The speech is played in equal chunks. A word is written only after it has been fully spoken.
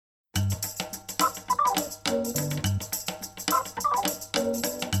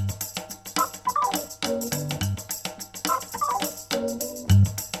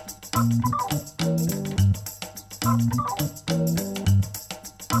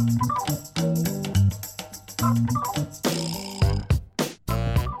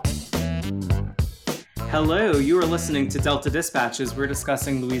Hello, you are listening to Delta Dispatches. We're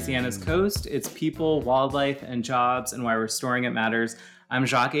discussing Louisiana's coast, its people, wildlife, and jobs, and why restoring it matters. I'm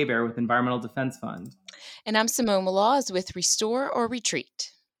Jacques Hebert with Environmental Defense Fund. And I'm Simone Maloz with Restore or Retreat.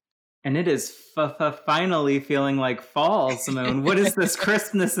 And it is finally feeling like fall, Simone. What is this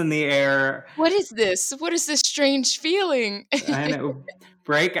crispness in the air? What is this? What is this strange feeling? I know.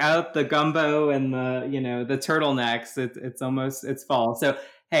 Break out the gumbo and the turtlenecks. It's fall. So,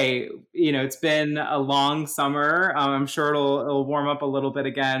 hey, it's been a long summer. I'm sure it'll warm up a little bit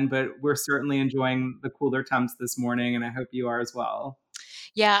again, but we're certainly enjoying the cooler temps this morning, and I hope you are as well.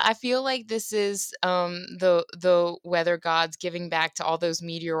 Yeah, I feel like this is the weather gods giving back to all those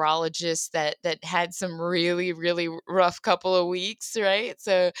meteorologists that had some really really rough couple of weeks, right?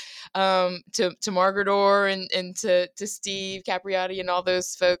 So to Margaret Orr and to Steve Capriotti and all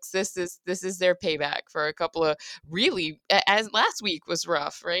those folks, this is their payback for a couple of really, as last week was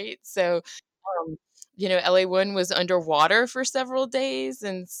rough, right? So LA1 was underwater for several days,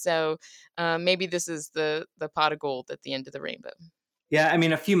 and so maybe this is the pot of gold at the end of the rainbow. Yeah, I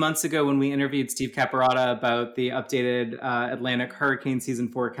mean, a few months ago when we interviewed Steve Caparata about the updated Atlantic hurricane season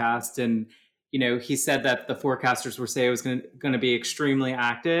forecast, and he said that the forecasters were saying it was going to be extremely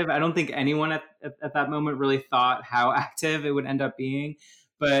active. I don't think anyone at that moment really thought how active it would end up being.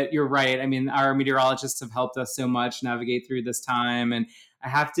 But you're right. I mean, our meteorologists have helped us so much navigate through this time, and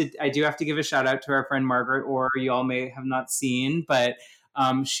I do have to give a shout out to our friend Margaret Orr. You all may have not seen, but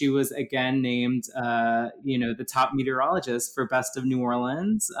she was again named, the top meteorologist for Best of New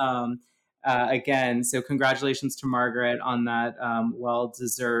Orleans. Again, so congratulations to Margaret on that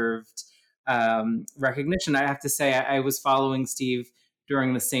well-deserved recognition. I have to say, I was following Steve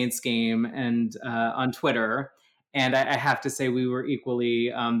during the Saints game and on Twitter, and I have to say we were equally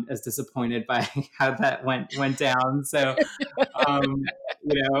as disappointed by how that went down. So,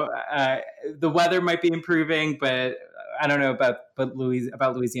 the weather might be improving, but I don't know about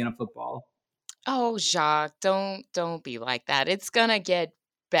Louisiana football. Oh, Jacques, don't be like that. It's gonna get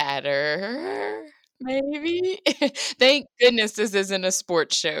better, maybe. Thank goodness this isn't a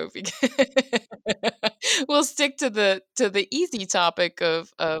sports show because we'll stick to the easy topic of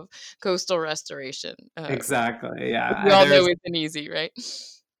coastal restoration. Exactly. Yeah. We all know it's easy, right?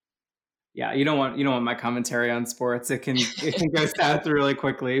 Yeah, you don't want my commentary on sports. It can go south really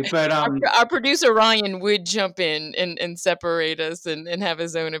quickly. But our producer Ryan would jump in and separate us and have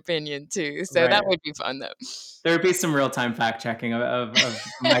his own opinion too. So that would be fun though. There would be some real time fact checking of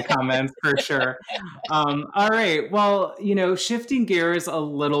my comments for sure. All right. Well, shifting gears a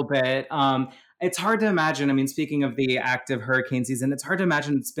little bit. It's hard to imagine. I mean, speaking of the active hurricane season, it's hard to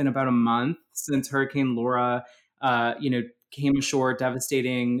imagine it's been about a month since Hurricane Laura, came ashore,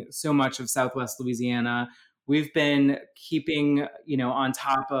 devastating so much of Southwest Louisiana. We've been keeping, on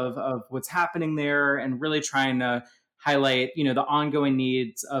top of what's happening there and really trying to highlight, the ongoing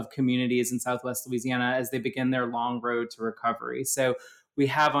needs of communities in Southwest Louisiana as they begin their long road to recovery. So we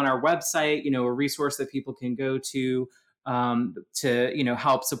have on our website, a resource that people can go to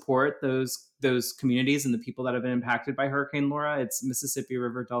help support those communities and the people that have been impacted by Hurricane Laura. It's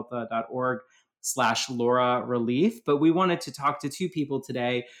MississippiRiverDelta.org/Laura Relief. But we wanted to talk to two people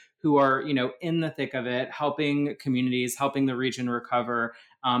today who are, in the thick of it, helping communities, helping the region recover,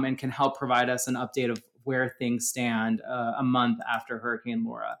 and can help provide us an update of where things stand a month after Hurricane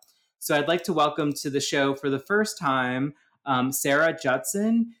Laura. So I'd like to welcome to the show for the first time, Sarah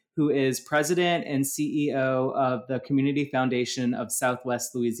Judson, who is president and CEO of the Community Foundation of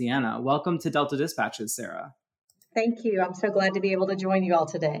Southwest Louisiana. Welcome to Delta Dispatches, Sarah. Thank you. I'm so glad to be able to join you all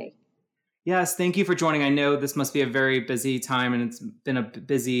today. Yes, thank you for joining. I know this must be a very busy time, and it's been a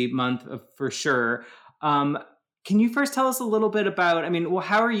busy month for sure. Can you first tell us a little bit about,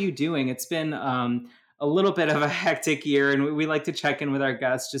 how are you doing? It's been a little bit of a hectic year, and we like to check in with our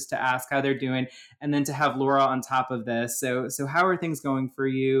guests just to ask how they're doing, and then to have Laura on top of this. So how are things going for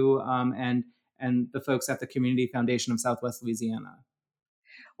you and the folks at the Community Foundation of Southwest Louisiana?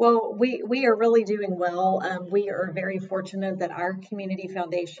 Well, we are really doing well. We are very fortunate that our community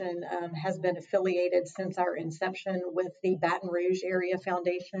foundation has been affiliated since our inception with the Baton Rouge Area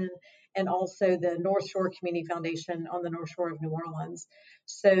Foundation and also the North Shore Community Foundation on the North Shore of New Orleans.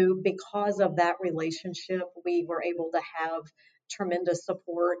 So because of that relationship, we were able to have tremendous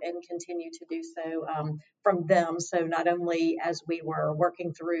support and continue to do so from them. So not only as we were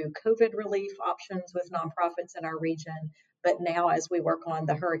working through COVID relief options with nonprofits in our region, but now as we work on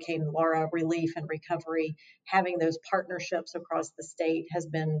the Hurricane Laura relief and recovery, having those partnerships across the state has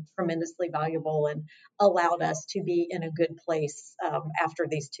been tremendously valuable and allowed us to be in a good place after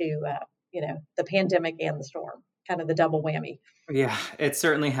these two, the pandemic and the storm, kind of the double whammy. Yeah, it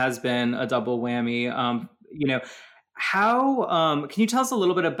certainly has been a double whammy. How can you tell us a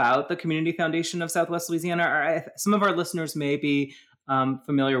little bit about the Community Foundation of Southwest Louisiana? Some of our listeners may be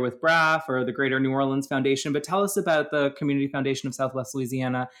familiar with BRAF or the Greater New Orleans Foundation, but tell us about the Community Foundation of Southwest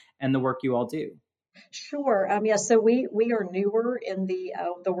Louisiana and the work you all do. Sure. So we are newer in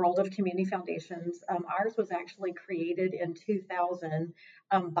the world of community foundations. Ours was actually created in 2000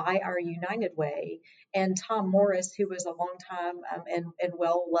 by our United Way, and Tom Morris, who was a longtime and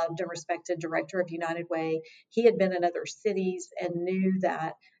well loved and respected director of United Way, he had been in other cities and knew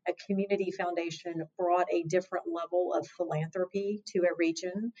that a community foundation brought a different level of philanthropy to a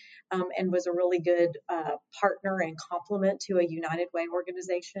region, and was a really good partner and complement to a United Way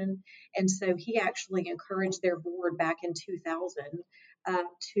organization. And so he actually encouraged their board back in 2000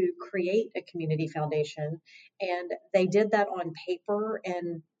 to create a community foundation. And they did that on paper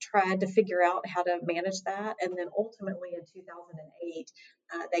and tried to figure out how to manage that. And then ultimately in 2008,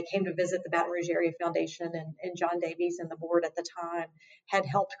 they came to visit the Baton Rouge Area Foundation, and John Davies and the board at the time had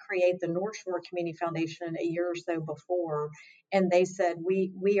helped create the North Shore Community Foundation a year or so before. And they said,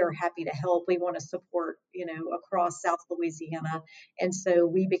 we are happy to help. We want to support, across South Louisiana. And so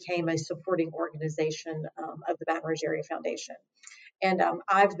we became a supporting organization of the Baton Rouge Area Foundation. And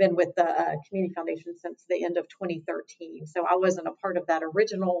I've been with the Community Foundation since the end of 2013. So I wasn't a part of that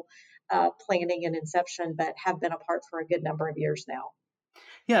original planning and inception, but have been a part for a good number of years now.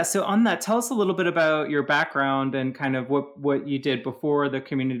 Yeah, so on that, tell us a little bit about your background and kind of what you did before the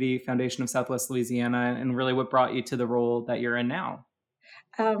Community Foundation of Southwest Louisiana and really what brought you to the role that you're in now.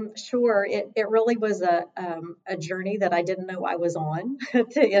 Sure. It really was a journey that I didn't know I was on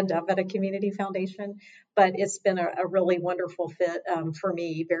to end up at a community foundation, but it's been a really wonderful fit for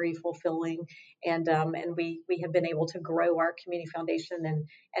me, very fulfilling, and we have been able to grow our community foundation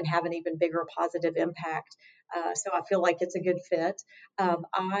and have an even bigger positive impact. So I feel like it's a good fit.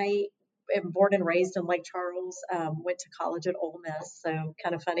 I am born and raised in Lake Charles, went to college at Ole Miss, so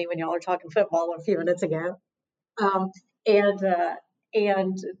kind of funny when y'all are talking football a few minutes ago.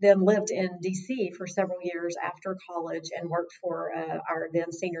 And then lived in DC for several years after college and worked for our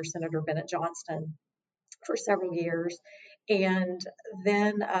then senior Senator Bennett Johnston for several years. And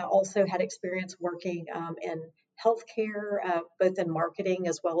then also had experience working in healthcare, both in marketing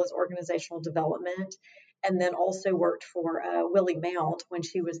as well as organizational development. And then also worked for Willie Mount when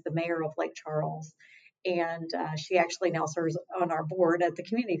she was the mayor of Lake Charles. And she actually now serves on our board at the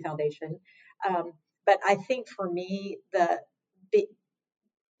Community Foundation. But I think for me,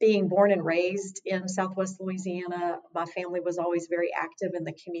 being born and raised in Southwest Louisiana, my family was always very active in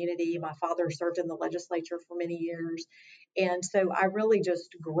the community. My father served in the legislature for many years. And so I really just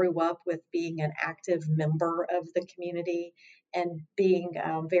grew up with being an active member of the community and being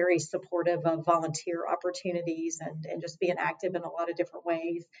very supportive of volunteer opportunities and just being active in a lot of different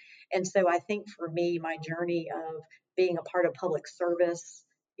ways. And so I think for me, my journey of being a part of public service,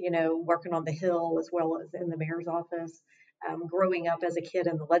 working on the Hill as well as in the mayor's office, growing up as a kid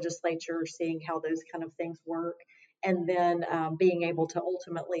in the legislature, seeing how those kind of things work, and then being able to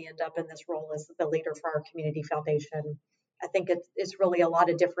ultimately end up in this role as the leader for our community foundation. I think it's really a lot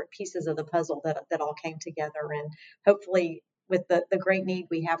of different pieces of the puzzle that all came together. And hopefully with the great need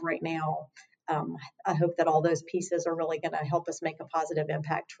we have right now, I hope that all those pieces are really going to help us make a positive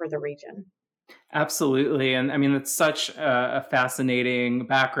impact for the region. Absolutely. And I mean, it's such a fascinating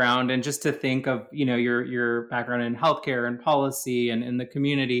background. And just to think of, your background in healthcare and policy and in the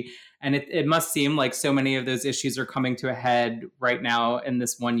community. And it must seem like so many of those issues are coming to a head right now in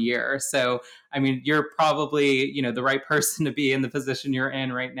this one year. So, I mean, you're probably, the right person to be in the position you're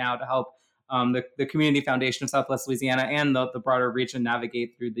in right now to help the Community Foundation of Southwest Louisiana and the broader region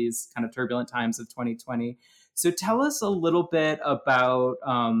navigate through these kind of turbulent times of 2020. So tell us a little bit about,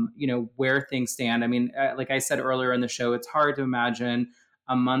 where things stand. I mean, like I said earlier in the show, it's hard to imagine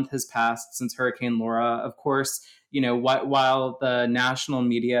a month has passed since Hurricane Laura. Of course, while the national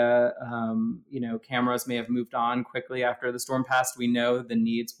media, cameras may have moved on quickly after the storm passed, we know the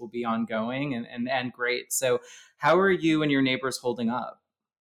needs will be ongoing and great. So how are you and your neighbors holding up?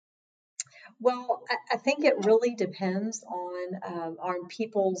 Well, I think it really depends on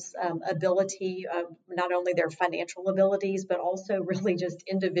people's ability, not only their financial abilities, but also really just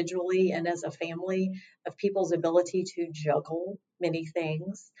individually and as a family of people's ability to juggle many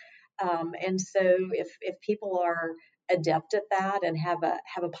things. And so, if people are adept at that and have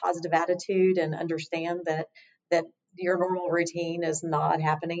a positive attitude and understand that your normal routine is not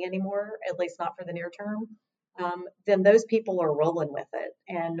happening anymore, at least not for the near term, then those people are rolling with it.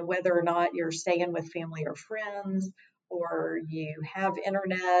 And whether or not you're staying with family or friends, or you have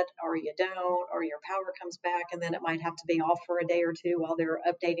internet, or you don't, or your power comes back, and then it might have to be off for a day or two while they're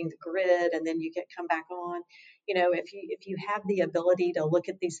updating the grid, and then you get come back on. If you have the ability to look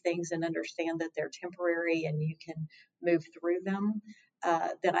at these things and understand that they're temporary and you can move through them,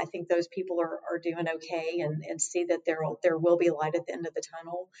 then I think those people are doing okay, and see that there will be light at the end of the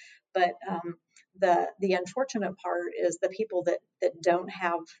tunnel. But the unfortunate part is the people that don't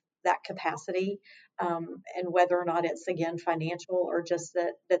have that capacity, and whether or not it's again financial or just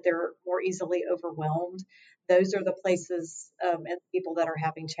that they're more easily overwhelmed. Those are the places, and people that are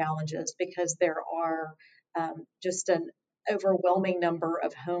having challenges, because there are just an overwhelming number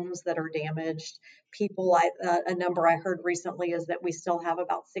of homes that are damaged. A number I heard recently is that we still have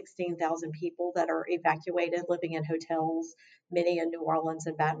about 16,000 people that are evacuated, living in hotels, many in New Orleans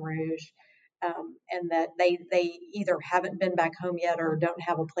and Baton Rouge, and that they either haven't been back home yet or don't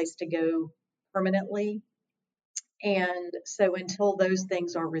have a place to go permanently. And so until those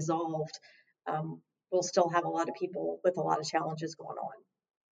things are resolved, we'll still have a lot of people with a lot of challenges going on.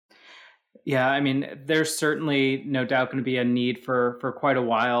 Yeah, I mean, there's certainly no doubt going to be a need for quite a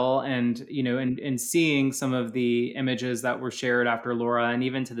while, and in seeing some of the images that were shared after Laura, and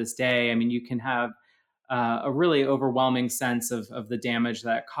even to this day, I mean, you can have a really overwhelming sense of the damage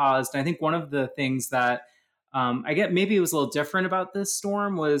that it caused. And I think one of the things that I get maybe it was a little different about this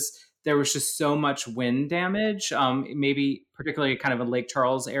storm was there was just so much wind damage, maybe particularly kind of in Lake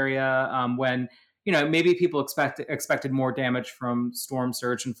Charles area, when maybe people expected more damage from storm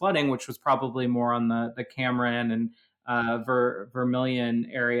surge and flooding, which was probably more on the Cameron and Vermilion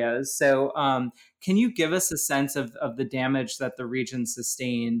areas. So can you give us a sense of the damage that the region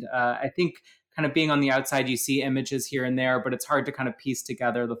sustained? I think kind of being on the outside, you see images here and there, but it's hard to kind of piece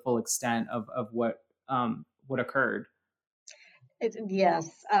together the full extent of what occurred. Yes,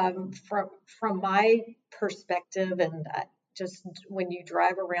 from my perspective, and just when you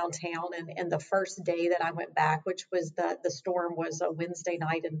drive around town, and the first day that I went back, which was the storm was a Wednesday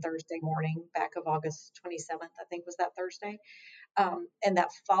night and Thursday morning, back of August 27th, I think was that Thursday. And that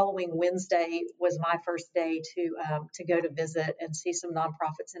following Wednesday was my first day to go to visit and see some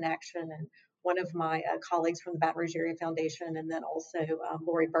nonprofits in action. And one of my colleagues from the Baton Rouge Area Foundation, and then also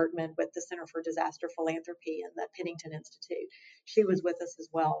Lori Bertman with the Center for Disaster Philanthropy and the Pennington Institute, she was with us as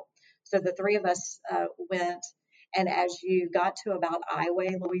well. So the three of us went, and as you got to about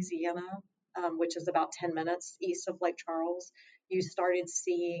Iway, Louisiana, which is about 10 minutes east of Lake Charles, you started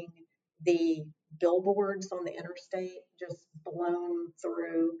seeing the billboards on the interstate just blown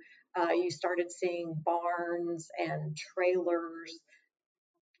through. You started seeing barns and trailers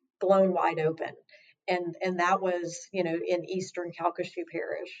blown wide open. And that was, in eastern Calcasieu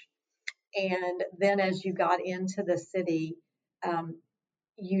Parish. And then as you got into the city, um,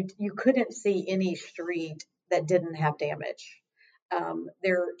 you couldn't see any street that didn't have damage.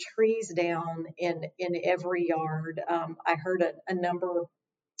 There are trees down in every yard. I heard a number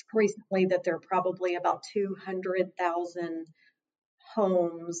recently that there are probably about 200,000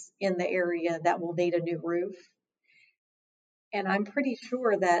 homes in the area that will need a new roof. And I'm pretty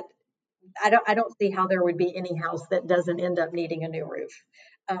sure that I don't see how there would be any house that doesn't end up needing a new roof.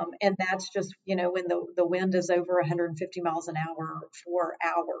 And that's just, when the wind is over 150 miles an hour for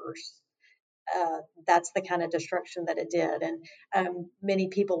hours, that's the kind of destruction that it did. And many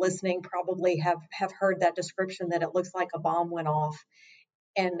people listening probably have heard that description, that it looks like a bomb went off.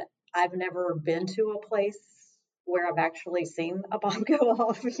 And I've never been to a place where I've actually seen a bomb go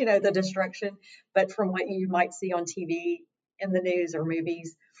off, the destruction. But from what you might see on TV, in the news or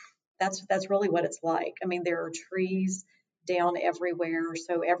movies, that's really what it's like. I mean, there are trees down everywhere,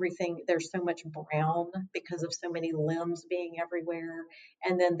 so there's so much brown because of so many limbs being everywhere,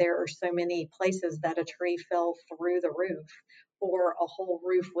 and then there are so many places that a tree fell through the roof or a whole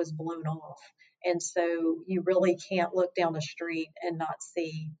roof was blown off, and so you really can't look down the street and not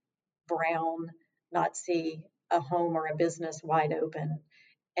see brown, not see a home or a business wide open.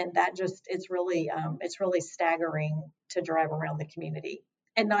 And that just it's really staggering to drive around the community.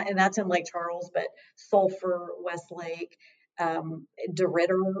 And that's in Lake Charles, but Sulphur, Westlake,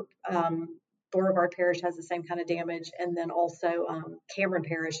 DeRidder, Beauregard Parish has the same kind of damage, and then also Cameron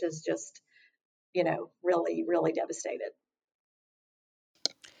Parish is just really, really devastated.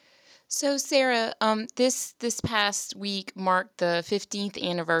 So, Sarah, this past week marked the 15th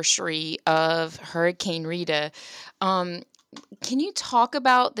anniversary of Hurricane Rita. Um, can you talk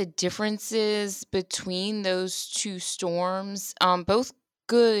about the differences between those two storms, both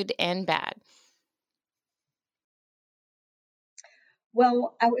good and bad?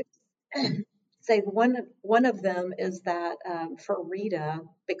 Well, I would say one of them is that for Rita,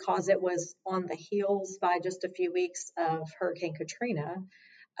 because it was on the heels by just a few weeks of Hurricane Katrina,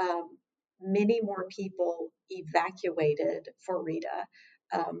 um, many more people evacuated for Rita,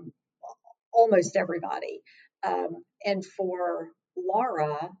 um, almost everybody. And for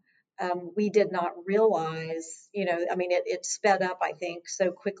Laura, we did not realize, I mean, it sped up, I think,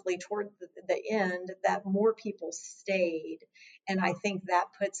 so quickly toward the end that more people stayed. And I think that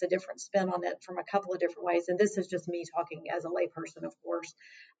puts a different spin on it from a couple of different ways. And this is just me talking as a layperson, of course.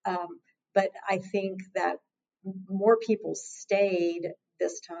 Um, but I think that more people stayed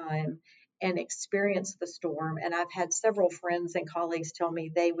this time and experienced the storm. And I've had several friends and colleagues tell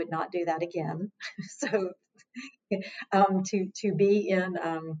me they would not do that again. So to be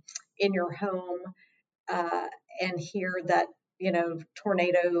in your home uh, and hear that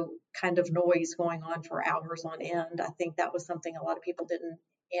tornado kind of noise going on for hours on end, I think that was something a lot of people didn't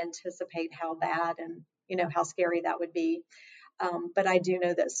anticipate how bad and how scary that would be. But I do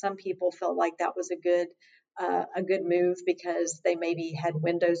know that some people felt like that was a good move because they maybe had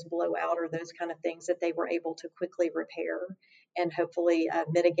windows blow out or those kind of things that they were able to quickly repair and hopefully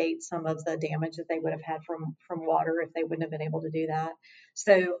mitigate some of the damage that they would have had from water if they wouldn't have been able to do that.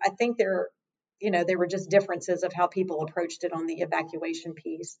 So I think there were just differences of how people approached it on the evacuation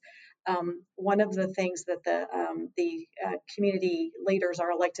piece. One of the things that the community leaders,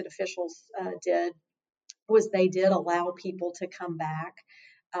 our elected officials, did was they did allow people to come back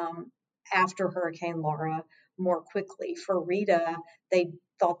um, after Hurricane Laura more quickly. For Rita, they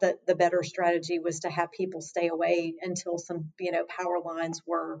thought that the better strategy was to have people stay away until some, power lines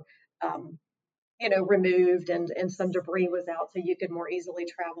were, um, removed and some debris was out so you could more easily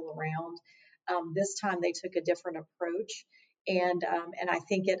travel around. This time they took a different approach. And I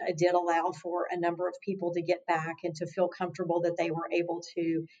think it did allow for a number of people to get back and to feel comfortable that they were able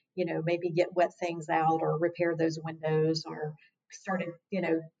to, maybe get wet things out or repair those windows or started,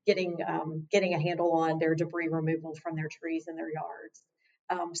 getting a handle on their debris removal from their trees and their yards.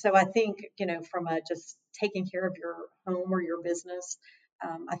 So I think, from a just taking care of your home or your business,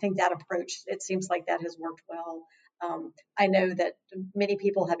 I think that approach, it seems like that has worked well. I know that many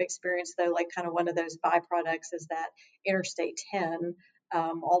people have experienced, though, like kind of one of those byproducts is that Interstate 10,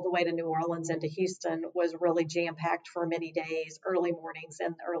 all the way to New Orleans and to Houston, was really jam packed for many days, early mornings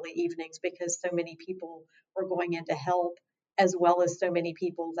and early evenings, because so many people were going in to help, as well as so many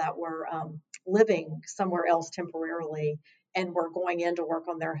people that were living somewhere else temporarily and were going in to work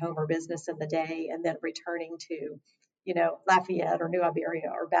on their home or business in the day and then returning to Lafayette or New Iberia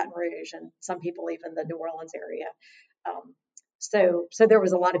or Baton Rouge, and some people even the New Orleans area. Um, so there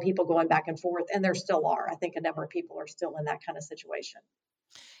was a lot of people going back and forth, and there still are. I think a number of people are still in that kind of situation.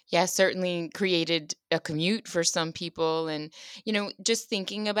 Yeah, certainly created a commute for some people. And, just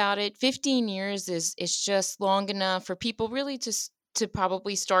thinking about it, 15 years is just long enough for people really to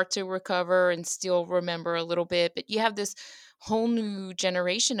probably start to recover and still remember a little bit. But you have this whole new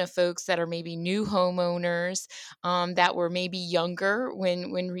generation of folks that are maybe new homeowners, that were maybe younger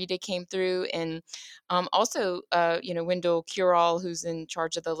when Rita came through. And also, Wendell Curall, who's in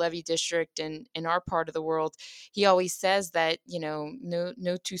charge of the levee district in our part of the world, he always says that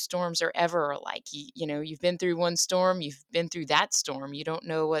no two storms are ever alike. You've been through one storm, you've been through that storm. You don't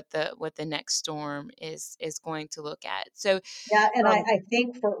know what the next storm is going to look at. So Yeah, and I, um, I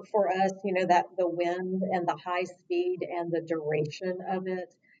think for us, that the wind and the high speed and the duration of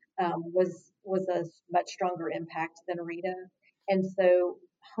it was a much stronger impact than Rita. And so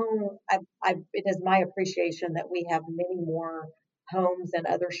it is my appreciation that we have many more homes and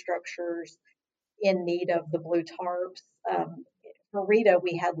other structures in need of the blue tarps. For Rita,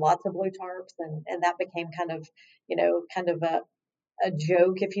 we had lots of blue tarps, and that became kind of a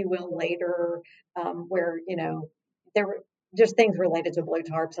joke, if you will, later, where there were just things related to blue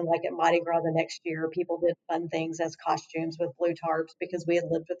tarps, and like at Mardi Gras the next year, people did fun things as costumes with blue tarps because we had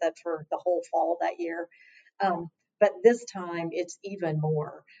lived with it for the whole fall that year. Um, but this time, it's even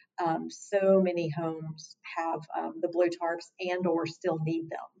more. So many homes have the blue tarps and/or still need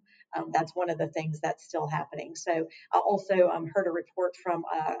them. That's one of the things that's still happening. So I also heard a report from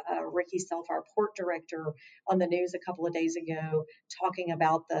Ricky Self, our port director, on the news a couple of days ago, talking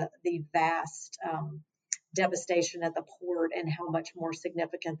about the vast devastation at the port and how much more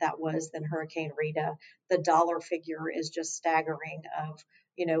significant that was than Hurricane Rita. The dollar figure is just staggering of,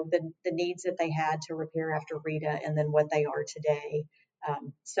 the needs that they had to repair after Rita and then what they are today.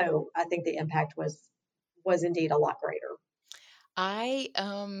 So I think the impact was indeed a lot greater. A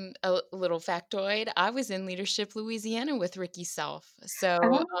little factoid, I was in Leadership Louisiana with Ricky Self. So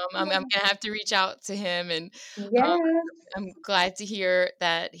I'm Oh, going to have to reach out to him, and um, yes, I'm glad to hear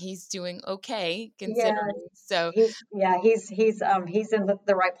that he's doing okay yes. considering. So He's in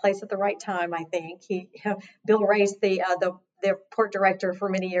the right place at the right time. I think Bill Race, the port director for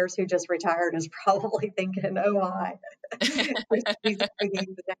many years, who just retired, is probably thinking, "Oh my, he's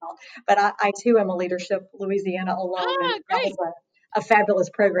bringing it down." But I too am a Leadership Louisiana alum, and that was great. a fabulous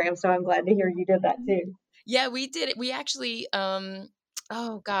program. So I'm glad to hear you did that too. Yeah, we did it. We actually,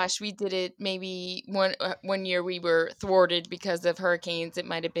 oh gosh, we did it maybe one year we were thwarted because of hurricanes. It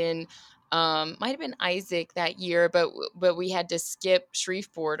might have been Isaac that year, but we had to skip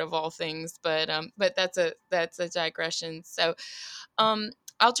Shreveport of all things. But that's a digression. So, um,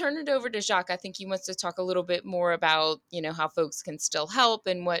 I'll turn it over to Jacques. I think he wants to talk a little bit more about, how folks can still help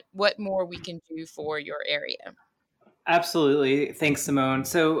and what more we can do for your area. Absolutely. Thanks, Simone.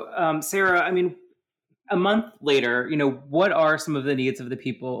 So, Sarah, I mean, a month later, what are some of the needs of the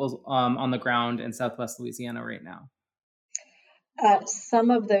people on the ground in Southwest Louisiana right now?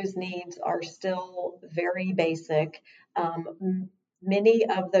 Some of those needs are still very basic. Many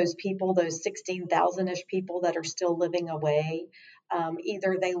of those people, those 16,000-ish people that are still living away,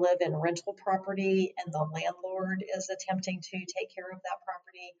 either they live in rental property and the landlord is attempting to take care of that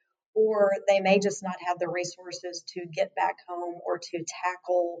property, or they may just not have the resources to get back home or to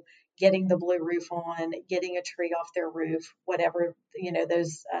tackle getting the blue roof on, getting a tree off their roof, whatever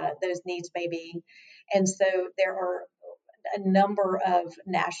those needs may be. And so there are a number of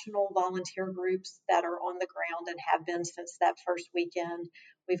national volunteer groups that are on the ground and have been since that first weekend.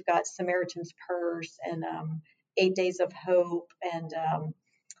 We've got Samaritan's Purse and 8 Days of Hope and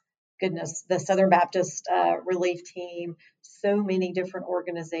the Southern Baptist Relief Team. So many different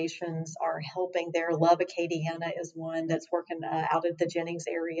organizations are helping there. Love Acadiana is one that's working out of the Jennings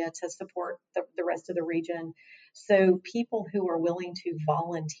area to support the rest of the region. So people who are willing to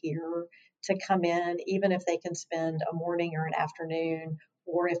volunteer to come in, even if they can spend a morning or an afternoon,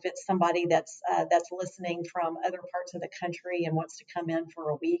 or if it's somebody that's listening from other parts of the country and wants to come in for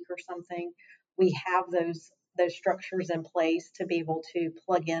a week or something, we have those structures in place to be able to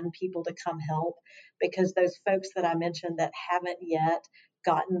plug in people to come help, because those folks that I mentioned that haven't yet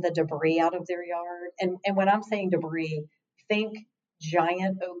gotten the debris out of their yard, and when I'm saying debris, think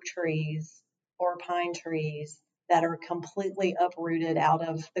giant oak trees or pine trees that are completely uprooted out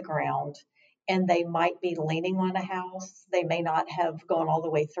of the ground, and they might be leaning on a house. They may not have gone all the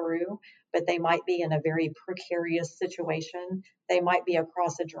way through, but they might be in a very precarious situation. They might be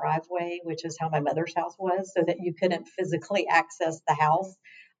across a driveway, which is how my mother's house was, so that you couldn't physically access the house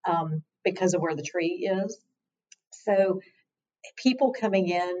because of where the tree is. So people coming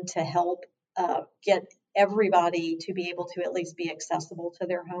in to help get everybody to be able to at least be accessible to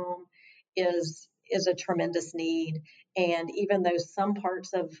their home is a tremendous need. And even though some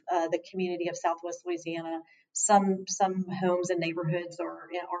parts of the community of Southwest Louisiana, some homes and neighborhoods are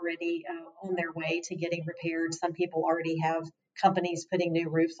already on their way to getting repaired. Some people already have companies putting new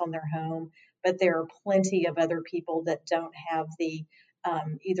roofs on their home, but there are plenty of other people that don't have the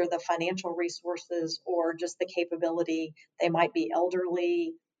either the financial resources or just the capability. They might be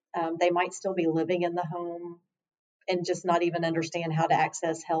elderly. They might still be living in the home and just not even understand how to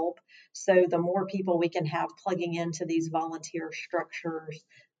access help. So the more people we can have plugging into these volunteer structures,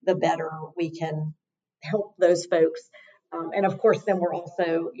 the better we can help those folks. And of course, then we're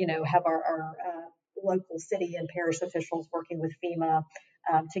also, have our local city and parish officials working with FEMA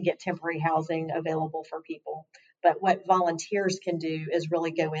to get temporary housing available for people. But what volunteers can do is really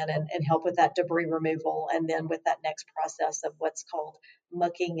go in and help with that debris removal, and then with that next process of what's called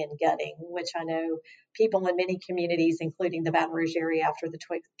mucking and gutting, which I know people in many communities, including the Baton Rouge area after the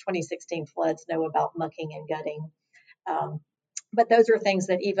 2016 floods, know about mucking and gutting. But those are things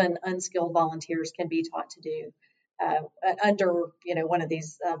that even unskilled volunteers can be taught to do under one of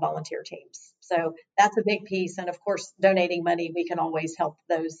these volunteer teams. So that's a big piece. And of course, donating money, we can always help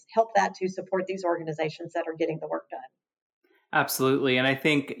that to support these organizations that are getting the work done. Absolutely. And I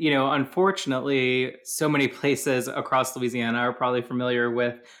think, unfortunately, so many places across Louisiana are probably familiar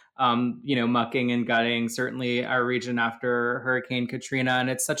with, mucking and gutting, certainly our region after Hurricane Katrina. And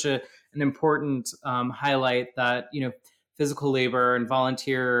it's such an important highlight that, physical labor and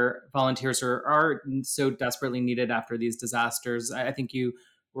volunteers are so desperately needed after these disasters. I think you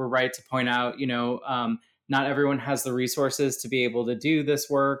were right to point out, not everyone has the resources to be able to do this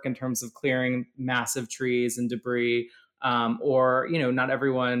work in terms of clearing massive trees and debris. Or, not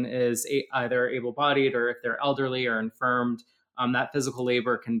everyone is either able-bodied, or if they're elderly or infirmed, that physical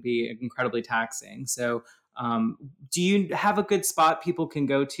labor can be incredibly taxing. So do you have a good spot people can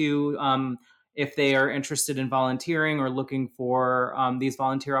go to if they are interested in volunteering or looking for these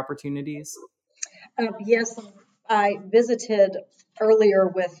volunteer opportunities? Yes, I visited earlier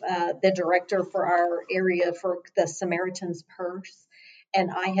with the director for our area for the Samaritan's Purse, and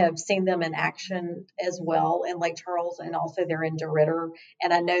I have seen them in action as well in Lake Charles, and also they're in DeRidder.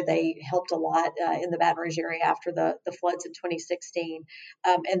 And I know they helped a lot in the Baton Rouge area after the floods in 2016.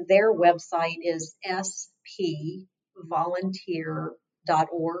 And their website is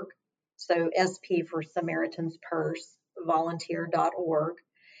spvolunteer.org. So SP for Samaritan's Purse, volunteer.org.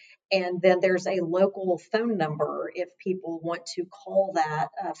 And then there's a local phone number if people want to call that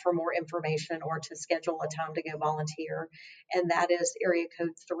for more information or to schedule a time to go volunteer. And that is area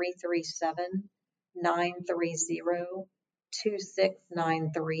code 337 930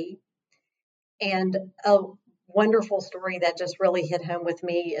 2693. And a wonderful story that just really hit home with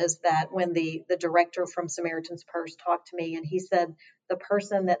me is that when the director from Samaritan's Purse talked to me, and he said the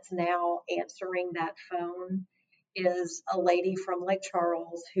person that's now answering that phone is a lady from Lake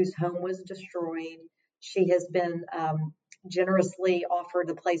Charles whose home was destroyed. She has been generously offered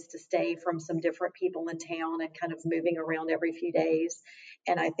a place to stay from some different people in town and kind of moving around every few days.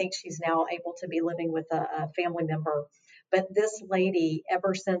 And I think she's now able to be living with a family member. But this lady,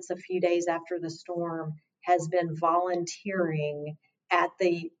 ever since a few days after the storm, has been volunteering at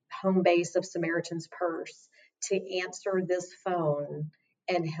the home base of Samaritan's Purse to answer this phone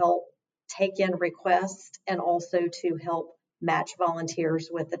and help take in requests and also to help match volunteers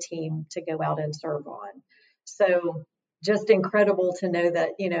with a team to go out and serve on. So just incredible to know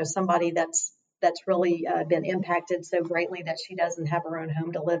that, somebody that's really been impacted so greatly that she doesn't have her own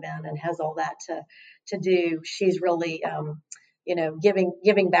home to live in and has all that to do. She's really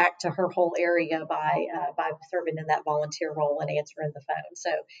giving back to her whole area by serving in that volunteer role and answering the phone.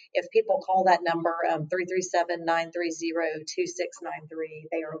 So if people call that number 337-930-2693,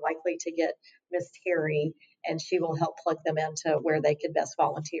 they are likely to get Miss Terry, and she will help plug them into where they could best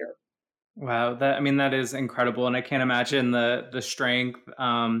volunteer. Wow, that is incredible, and I can't imagine the strength,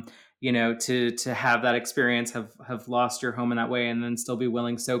 to have that experience, have lost your home in that way, and then still be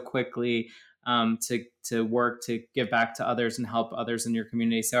willing so quickly to work to give back to others and help others in your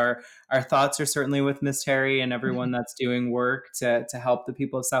community. So our thoughts are certainly with Miss Terry and everyone that's doing work to help the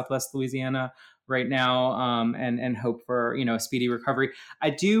people of Southwest Louisiana right now, and hope for a speedy recovery. I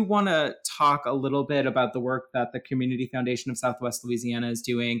do want to talk a little bit about the work that the Community Foundation of Southwest Louisiana is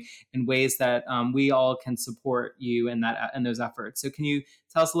doing in ways that we all can support you in those efforts. So can you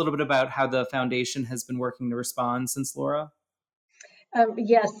tell us a little bit about how the foundation has been working to respond since Laura?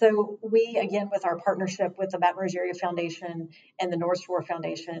 Yes, so we, again, with our partnership with the Baton Rouge Area Foundation and the North Shore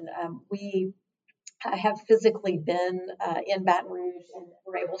Foundation, we have physically been in Baton Rouge and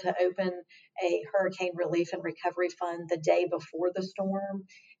were able to open a hurricane relief and recovery fund the day before the storm.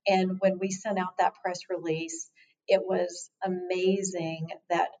 And when we sent out that press release, it was amazing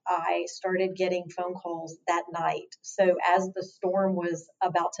that I started getting phone calls that night. So as the storm was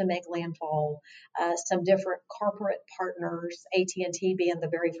about to make landfall, some different corporate partners, AT&T being the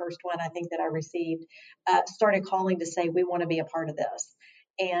very first one I think that I received, started calling to say, we want to be a part of this.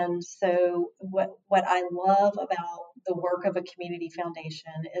 And so what I love about the work of a community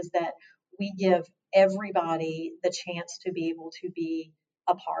foundation is that we give everybody the chance to be able to be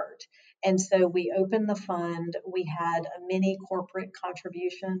a part. And so we opened the fund. We had many corporate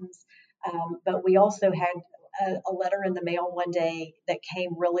contributions, but we also had a letter in the mail one day that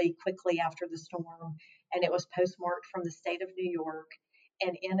came really quickly after the storm, and it was postmarked from the state of New York.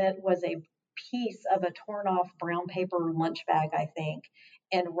 And in it was a piece of a torn off brown paper lunch bag, I think,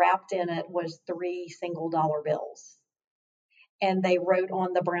 and wrapped in it was 3 single dollar bills. And they wrote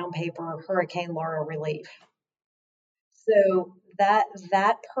on the brown paper, Hurricane Laura relief. So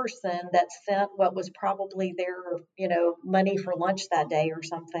that person that sent what was probably their money for lunch that day or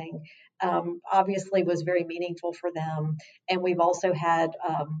something, obviously was very meaningful for them. And we've also had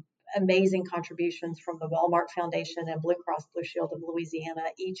amazing contributions from the Walmart Foundation and Blue Cross Blue Shield of Louisiana.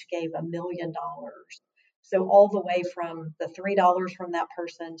 Each gave $1 million. So all the way from the $3 from that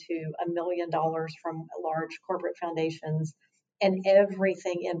person to $1 million from large corporate foundations and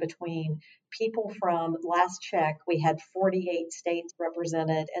everything in between. People from last check, we had 48 states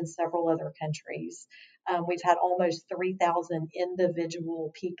represented and several other countries. We've had almost 3,000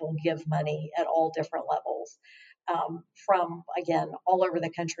 individual people give money at all different levels, from, again, all over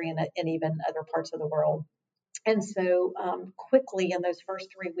the country and even other parts of the world. And so quickly in those first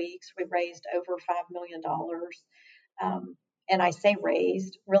 3 weeks, we raised over $5 million. Um, and I say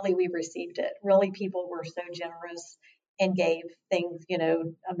raised, really, we received it. Really, people were so generous and gave things,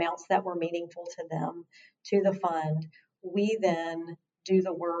 amounts that were meaningful to them to the fund. We then do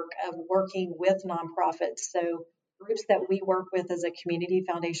the work of working with nonprofits. So, groups that we work with as a community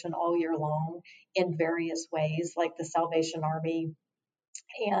foundation all year long in various ways, like the Salvation Army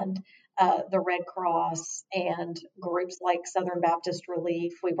and the Red Cross and groups like Southern Baptist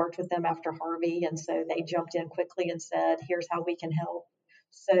Relief. We worked with them after Harvey, and so they jumped in quickly and said, "Here's how we can help."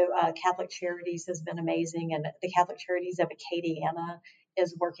 So Catholic Charities has been amazing, and the Catholic Charities of Acadiana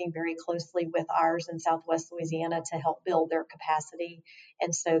is working very closely with ours in Southwest Louisiana to help build their capacity.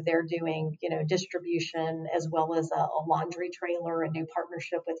 And so they're doing, distribution as well as a laundry trailer. A new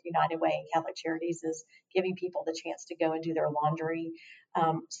partnership with United Way and Catholic Charities is giving people the chance to go and do their laundry.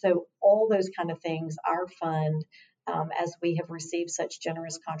 So all those kind of things, our fund, as we have received such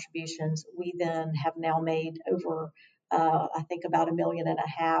generous contributions, we then have now made over, I think, about $1.5 million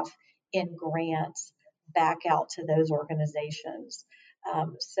in grants back out to those organizations.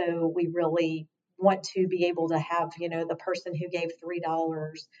 So we really want to be able to have, the person who gave $3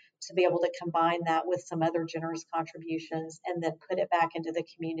 to be able to combine that with some other generous contributions and then put it back into the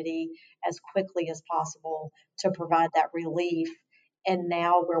community as quickly as possible to provide that relief. And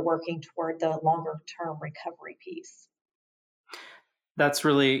now we're working toward the longer term recovery piece. That's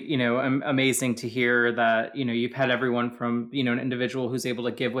really, amazing to hear that, you've had everyone from, an individual who's able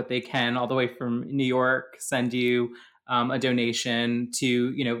to give what they can all the way from New York, send you a donation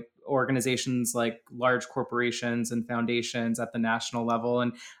to, organizations like large corporations and foundations at the national level.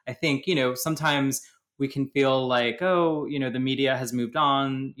 And I think, sometimes we can feel like, oh, the media has moved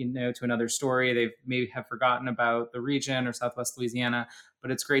on, to another story. They've maybe have forgotten about the region or Southwest Louisiana, but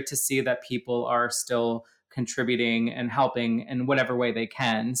it's great to see that people are still contributing and helping in whatever way they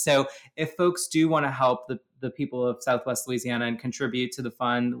can. So if folks do want to help the people of Southwest Louisiana and contribute to the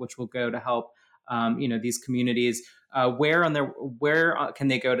fund, which will go to help these communities, where can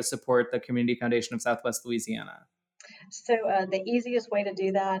they go to support the Community Foundation of Southwest Louisiana? So the easiest way to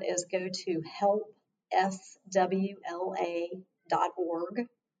do that is go to helpswla.org.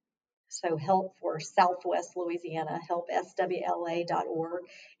 So help for Southwest Louisiana, helpswla.org,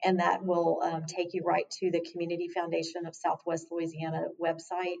 and that will take you right to the Community Foundation of Southwest Louisiana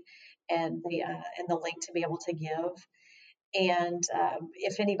website and the link to be able to give. And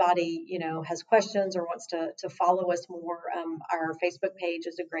if anybody, has questions or wants to follow us more, our Facebook page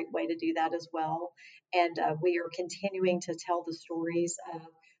is a great way to do that as well. And we are continuing to tell the stories of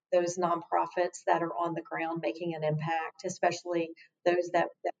those nonprofits that are on the ground making an impact, especially those that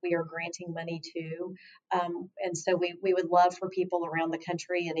we are granting money to. And so we would love for people around the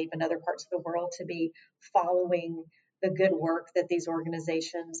country and even other parts of the world to be following the good work that these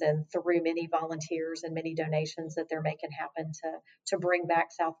organizations and through many volunteers and many donations that they're making happen to bring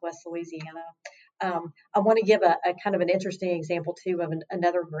back Southwest Louisiana. I want to give a kind of an interesting example too of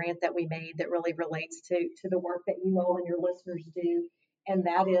another grant that we made that really relates to the work that you all and your listeners do. And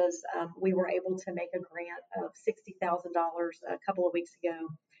that is, we were able to make a grant of $60,000 a couple of weeks ago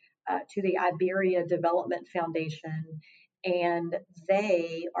to the Iberia Development Foundation, and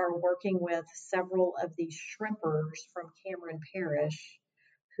they are working with several of these shrimpers from Cameron Parish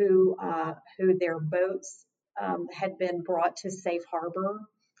who their boats had been brought to Safe Harbor,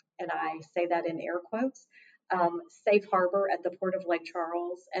 and I say that in air quotes, Safe Harbor at the Port of Lake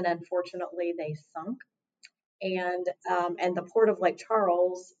Charles, and unfortunately they sunk. And the Port of Lake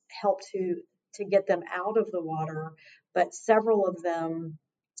Charles helped to get them out of the water, but several of them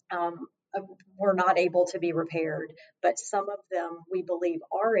were not able to be repaired, but some of them we believe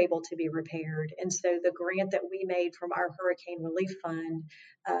are able to be repaired. And so the grant that we made from our Hurricane Relief Fund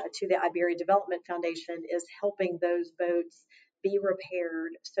to the Iberia Development Foundation is helping those boats be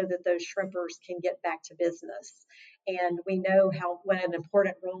repaired so that those shrimpers can get back to business. And we know what an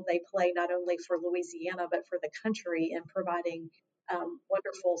important role they play, not only for Louisiana, but for the country in providing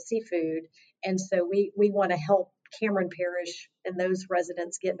wonderful seafood. And so we want to help Cameron Parish and those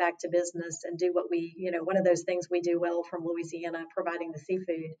residents get back to business and do what one of those things we do well from Louisiana, providing the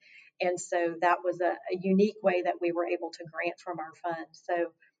seafood. And so that was a unique way that we were able to grant from our fund.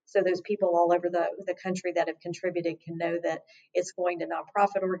 So those people all over the country that have contributed can know that it's going to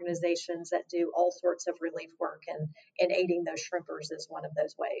nonprofit organizations that do all sorts of relief work, and aiding those shrimpers is one of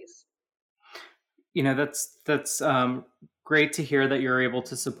those ways. That's great to hear that you're able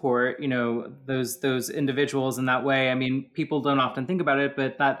to support, those individuals in that way. I mean, people don't often think about it,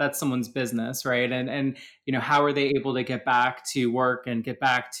 but that's someone's business, right? And how are they able to get back to work and get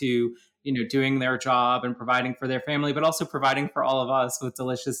back to doing their job and providing for their family, but also providing for all of us with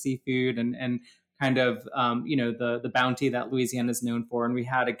delicious seafood and kind of the bounty that Louisiana is known for. And we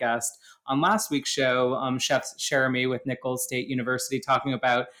had a guest on last week's show, Chef Jeremy with Nichols State University, talking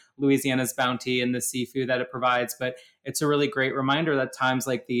about Louisiana's bounty and the seafood that it provides. But it's a really great reminder that times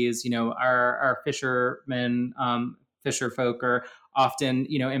like these, our fishermen, fisher folk are often,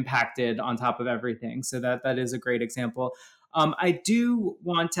 impacted on top of everything. So that is a great example. I do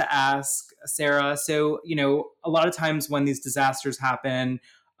want to ask Sarah. So, a lot of times when these disasters happen,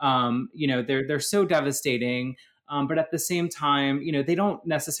 they're so devastating. But at the same time, they don't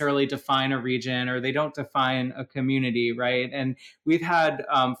necessarily define a region or they don't define a community, right? And we've had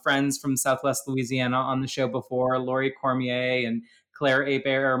friends from Southwest Louisiana on the show before, Lori Cormier and Claire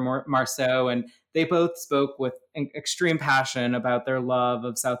Hebert Marceau, and they both spoke with extreme passion about their love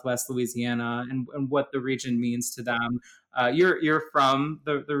of Southwest Louisiana and what the region means to them. You're from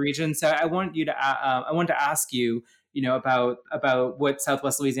the region, so I want to ask you, about what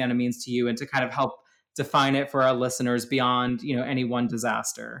Southwest Louisiana means to you, and to kind of help define it for our listeners beyond, any one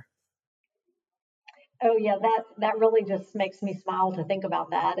disaster. Oh yeah, that really just makes me smile to think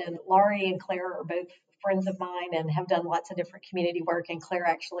about that. And Laurie and Claire are both friends of mine and have done lots of different community work. And Claire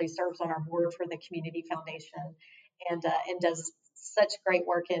actually serves on our board for the Community Foundation, and does such great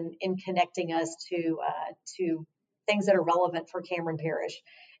work in connecting us to things that are relevant for Cameron Parish.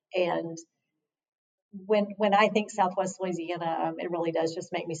 And when I think Southwest Louisiana, it really does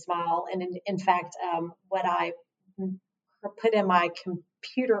just make me smile. And in fact, what I put in my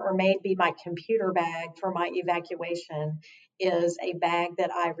computer, or made be my computer bag for my evacuation, is a bag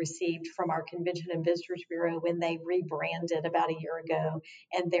that I received from our Convention and Visitors Bureau when they rebranded about a year ago,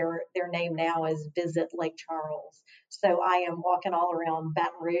 and their name now is Visit Lake Charles. So I am walking all around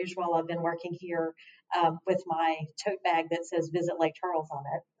Baton Rouge while I've been working here, with my tote bag that says Visit Lake Charles on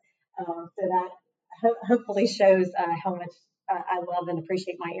it. So that hopefully shows how much I love and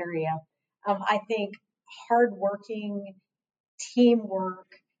appreciate my area. I think hardworking, teamwork,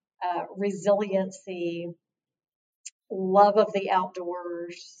 resiliency, love of the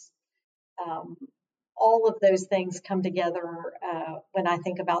outdoors, all of those things come together when I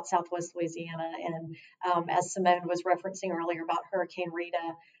think about Southwest Louisiana. And as Simone was referencing earlier about Hurricane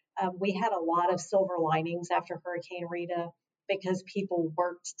Rita, we had a lot of silver linings after Hurricane Rita, because people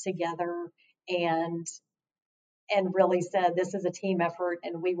worked together and really said, this is a team effort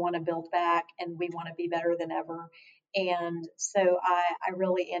and we want to build back and we want to be better than ever. And so I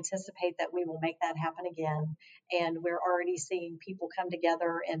really anticipate that we will make that happen again. And we're already seeing people come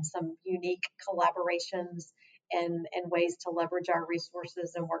together in some unique collaborations and ways to leverage our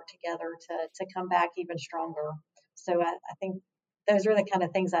resources and work together to come back even stronger. So I think those are the kind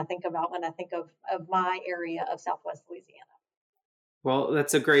of things I think about when I think of my area of Southwest Louisiana. Well,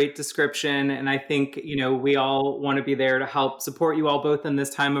 that's a great description. And I think, we all want to be there to help support you all both in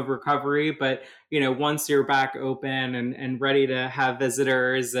this time of recovery. But, once you're back open and ready to have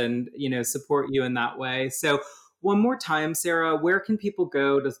visitors and, support you in that way. So one more time, Sarah, where can people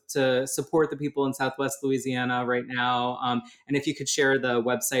go to support the people in Southwest Louisiana right now? And if you could share the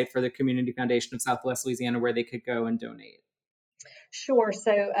website for the Community Foundation of Southwest Louisiana where they could go and donate. Sure.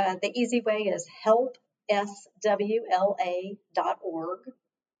 So the easy way is helpswla.org,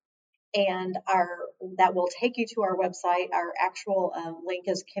 and that will take you to our website. Our actual link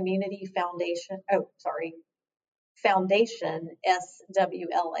is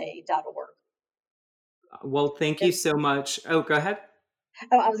foundationswla.org. Well, thank you so much. Oh, go ahead.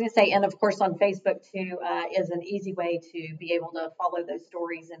 Oh, I was going to say, and of course on Facebook too is an easy way to be able to follow those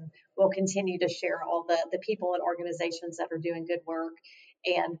stories, and we'll continue to share all the people and organizations that are doing good work.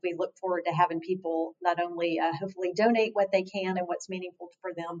 And we look forward to having people not only hopefully donate what they can and what's meaningful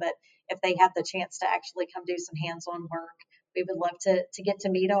for them, but if they have the chance to actually come do some hands-on work, we would love to get to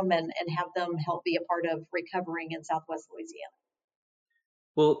meet them and have them help be a part of recovering in Southwest Louisiana.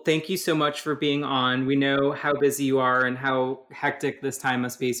 Well, thank you so much for being on. We know how busy you are and how hectic this time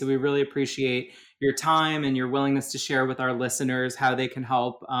must be. So we really appreciate your time and your willingness to share with our listeners how they can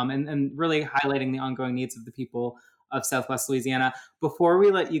help, and really highlighting the ongoing needs of the people of Southwest Louisiana. Before we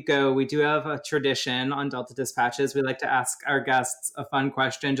let you go, we do have a tradition on Delta Dispatches. We like to ask our guests a fun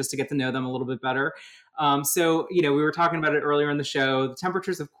question just to get to know them a little bit better. So, we were talking about it earlier in the show. The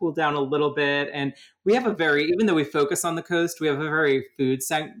temperatures have cooled down a little bit, and we have even though we focus on the coast, we have a very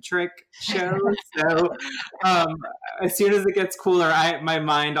food-centric show. So as soon as it gets cooler, my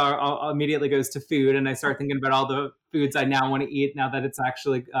mind immediately goes to food, and I start thinking about all the foods I now want to eat now that it's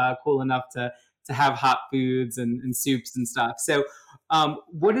actually cool enough to have hot foods and soups and stuff. So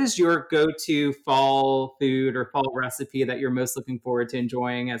What is your go-to fall food or fall recipe that you're most looking forward to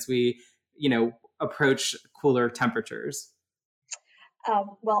enjoying as we, approach cooler temperatures?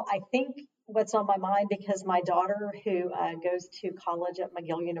 Well, I think what's on my mind, because my daughter, who goes to college at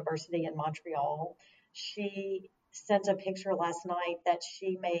McGill University in Montreal, she sent a picture last night that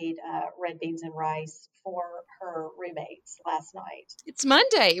she made red beans and rice for her roommates last night. It's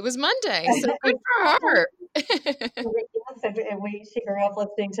Monday. It was Monday, so good for her. Yes, and she grew up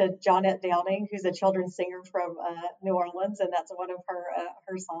listening to Johnette Downing, who's a children's singer from New Orleans, and that's one of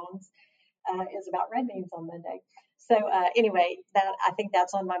her songs is about red beans on Monday. So anyway, that I think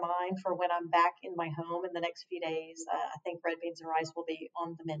that's on my mind for when I'm back in my home in the next few days. I think red beans and rice will be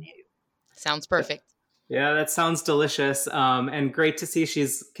on the menu. Sounds perfect. Yeah, that sounds delicious, and great to see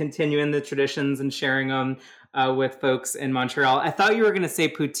she's continuing the traditions and sharing them with folks in Montreal. I thought you were going to say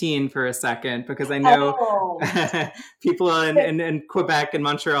poutine for a second, because I know people in Quebec and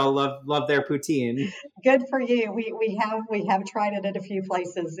Montreal love their poutine. Good for you. We have tried it at a few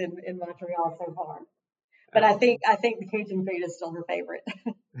places in Montreal so far, but I think the Cajun food is still her favorite.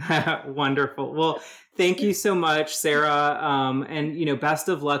 Wonderful. Well, thank you so much, Sarah. And best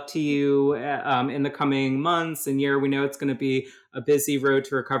of luck to you in the coming months and year. We know it's going to be a busy road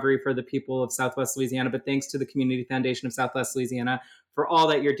to recovery for the people of Southwest Louisiana, but thanks to the Community Foundation of Southwest Louisiana for all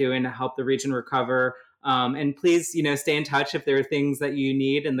that you're doing to help the region recover. And please, stay in touch if there are things that you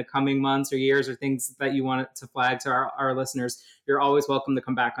need in the coming months or years, or things that you want to flag to our listeners. You're always welcome to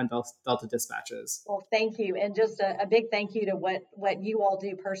come back on Delta Dispatches. Well, thank you. And just a big thank you to what you all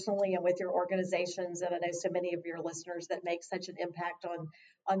do personally and with your organizations. And I know so many of your listeners that make such an impact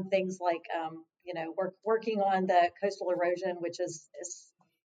on things like, working on the coastal erosion, which is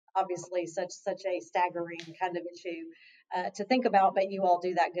obviously such a staggering kind of issue to think about, but you all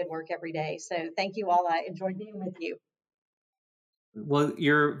do that good work every day. So thank you all. I enjoyed being with you. Well,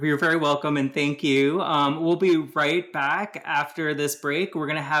 you're very welcome, and thank you. We'll be right back after this break. We're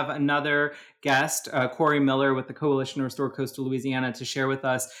going to have another guest, Corey Miller with the Coalition to Restore Coastal Louisiana, to share with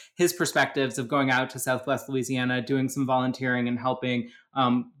us his perspectives of going out to Southwest Louisiana, doing some volunteering and helping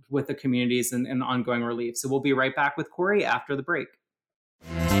with the communities and ongoing relief. So we'll be right back with Corey after the break.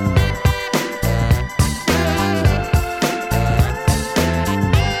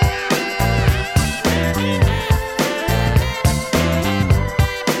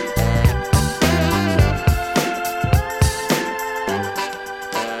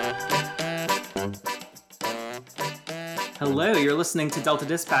 Hello, you're listening to Delta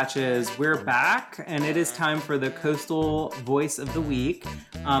Dispatches. We're back, and it is time for the Coastal Voice of the Week.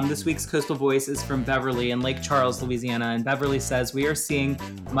 This week's Coastal Voice is from Beverly in Lake Charles, Louisiana. And Beverly says, we are seeing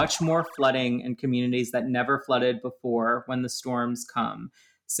much more flooding in communities that never flooded before when the storms come,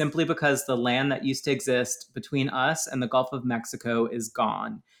 simply because the land that used to exist between us and the Gulf of Mexico is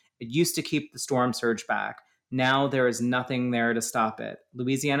gone. It used to keep the storm surge back. Now there is nothing there to stop it.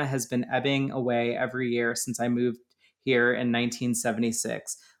 Louisiana has been ebbing away every year since I moved here in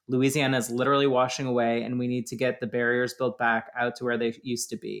 1976. Louisiana is literally washing away, and we need to get the barriers built back out to where they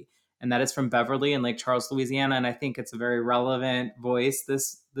used to be. And that is from Beverly in Lake Charles, Louisiana. And I think it's a very relevant voice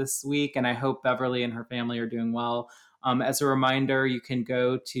this week. And I hope Beverly and her family are doing well. As a reminder, you can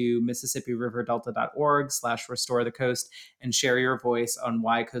go to MississippiRiverDelta.org/restore the coast and share your voice on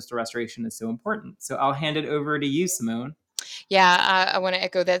why coastal restoration is so important. So I'll hand it over to you, Simone. Yeah, I want to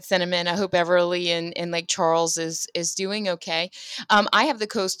echo that sentiment. I hope Beverly in Lake Charles is doing okay. I have the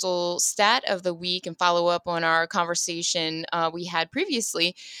coastal stat of the week and follow up on our conversation we had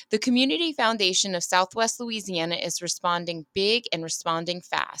previously. The Community Foundation of Southwest Louisiana is responding big and responding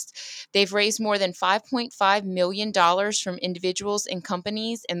fast. They've raised more than $5.5 million from individuals and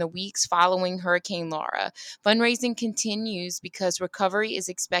companies in the weeks following Hurricane Laura. Fundraising continues because recovery is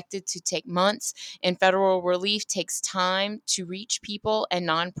expected to take months, and federal relief takes time to reach people and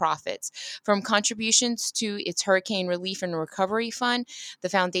nonprofits. From contributions to its Hurricane Relief and Recovery Fund, the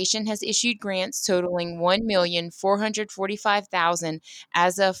foundation has issued grants totaling $1,445,000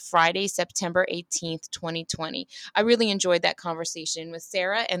 as of Friday, September 18th, 2020. I really enjoyed that conversation with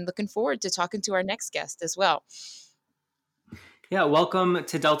Sarah and looking forward to talking to our next guest as well. Yeah, welcome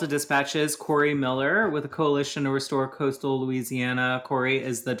to Delta Dispatches, Corey Miller with the Coalition to Restore Coastal Louisiana. Corey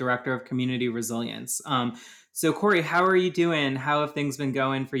is the Director of Community Resilience. So Corey, how are you doing? How have things been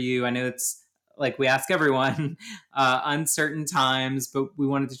going for you? I know it's like we ask everyone, uncertain times, but we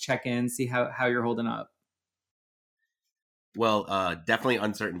wanted to check in, see how you're holding up. Well, definitely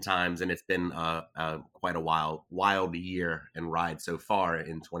uncertain times, and it's been quite a wild year and ride so far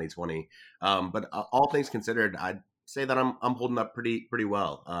in 2020. But all things considered, I'd say that I'm holding up pretty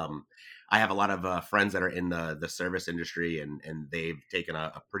well. I have a lot of friends that are in the service industry, and they've taken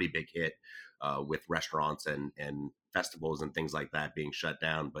a pretty big hit with restaurants and festivals and things like that being shut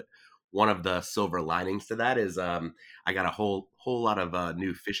down. But one of the silver linings to that is I got a whole lot of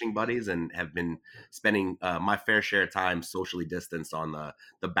new fishing buddies, and have been spending my fair share of time socially distanced on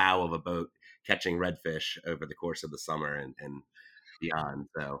the bow of a boat catching redfish over the course of the summer and beyond.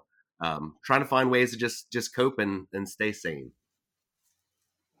 So trying to find ways to just cope and stay sane.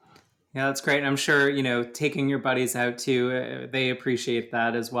 Yeah, that's great. And I'm sure, taking your buddies out too, they appreciate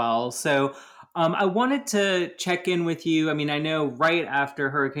that as well. So I wanted to check in with you. I mean, I know right after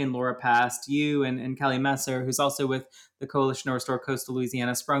Hurricane Laura passed, you and Kelly Messer, who's also with the Coalition to Restore Coastal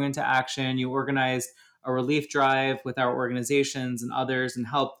Louisiana, sprung into action. You organized a relief drive with our organizations and others and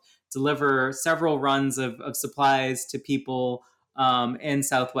helped deliver several runs of supplies to people in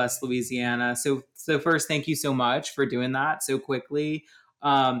Southwest Louisiana. So first, thank you so much for doing that so quickly.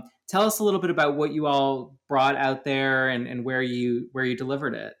 Tell us a little bit about what you all brought out there and where you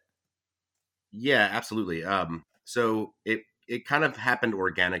delivered it. Yeah, absolutely. So it kind of happened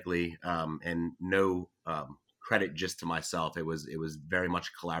organically, and no credit just to myself. It was very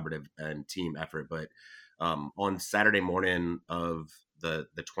much collaborative and team effort. But on Saturday morning of the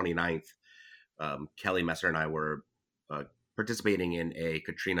 29th, Kelly Messer and I were participating in a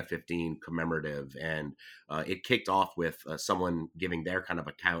Katrina 15 commemorative, and it kicked off with someone giving their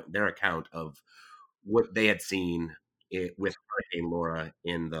account of what they had seen with Hurricane Laura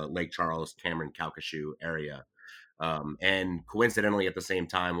in the Lake Charles, Cameron, Calcasieu area. And coincidentally, at the same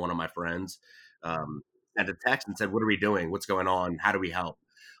time, one of my friends sent a text and said, "What are we doing? What's going on? How do we help?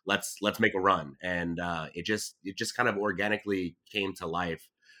 Let's make a run." And it just kind of organically came to life.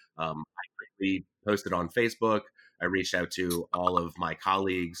 I quickly posted on Facebook. I reached out to all of my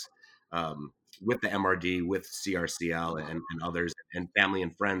colleagues with the MRD, with CRCL, and others, and family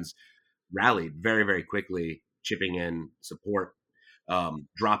and friends rallied very, very quickly, chipping in support,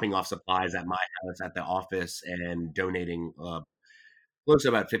 dropping off supplies at my house, at the office, and donating close to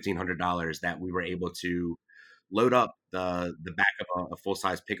about $1,500 that we were able to load up the back of a full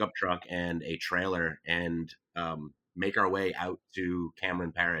size pickup truck and a trailer, and make our way out to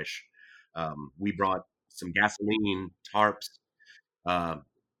Cameron Parish. We brought some gasoline, tarps, uh,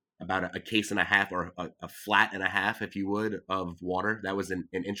 about a case and a half, or a flat and a half, if you would, of water. That was an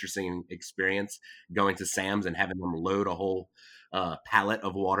interesting experience, going to Sam's and having them load a whole pallet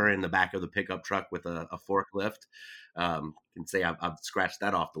of water in the back of the pickup truck with a forklift. Can say I've scratched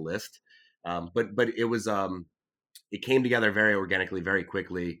that off the list. But it came together very organically, very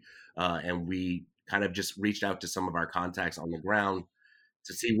quickly, and we kind of just reached out to some of our contacts on the ground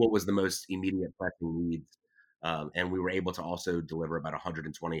to see what was the most immediate pressing needs. And we were able to also deliver about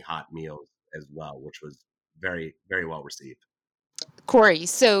 120 hot meals as well, which was very, very well received. Corey,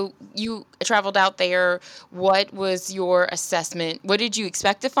 so you traveled out there. What was your assessment? What did you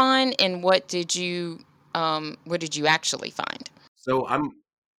expect to find, and what did you actually find? So I'm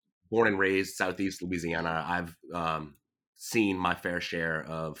born and raised Southeast Louisiana. I've seen my fair share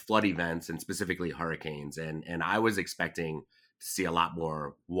of flood events, and specifically hurricanes, and I was expecting to see a lot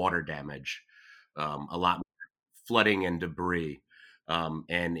more water damage, a lot more flooding and debris.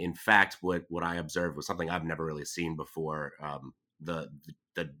 And in fact, what I observed was something I've never really seen before. The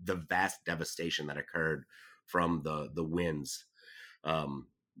the vast devastation that occurred from the winds. Um,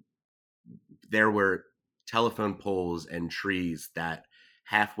 there were telephone poles and trees that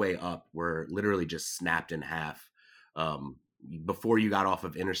halfway up were literally just snapped in half. Um, Before you got off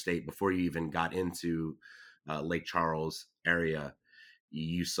of interstate, before you even got into Lake Charles area,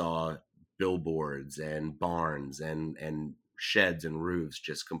 you saw billboards and barns and sheds and roofs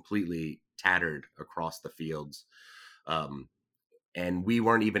just completely tattered across the fields. Um, and we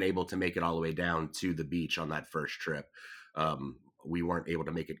weren't even able to make it all the way down to the beach on that first trip. We weren't able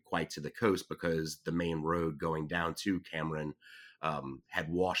to make it quite to the coast because the main road going down to Cameron had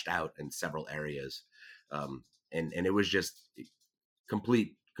washed out in several areas. And it was just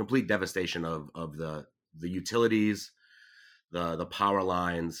complete devastation of the utilities, the power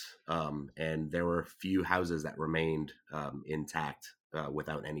lines, and there were a few houses that remained intact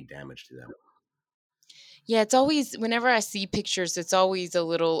without any damage to them. Yeah, it's always whenever I see pictures, it's always a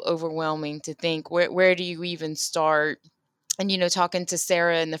little overwhelming to think where do you even start? And talking to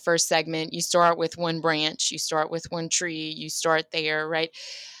Sarah in the first segment, you start with one branch, you start with one tree, you start there, right?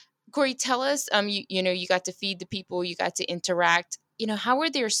 Corey, tell us, you got to feed the people, you got to interact. How are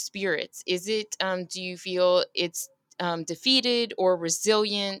their spirits? Is it, do you feel it's defeated or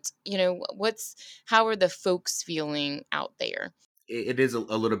resilient? How are the folks feeling out there? It is a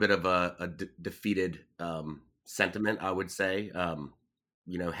little bit of a defeated sentiment, I would say.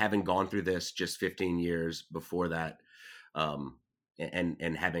 Having gone through this just 15 years before that, um,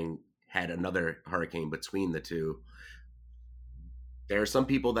 and having had another hurricane between the two, there are some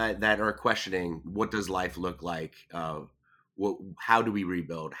people that are questioning, what does life look like? How do we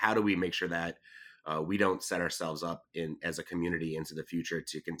rebuild? How do we make sure that we don't set ourselves up in as a community into the future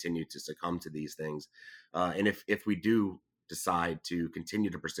to continue to succumb to these things? And if we do decide to continue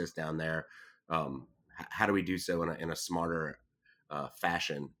to persist down there, how do we do so in a smarter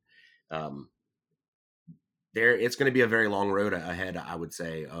fashion? Um, it's going to be a very long road ahead, I would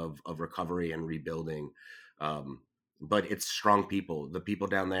say, of recovery and rebuilding. Um, but it's strong people. The people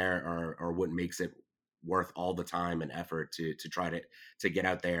down there are what makes it worth all the time and effort to try to get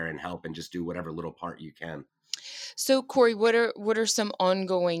out there and help and just do whatever little part you can. So Corey, what are some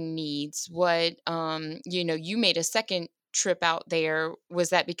ongoing needs? What you made a second trip out there.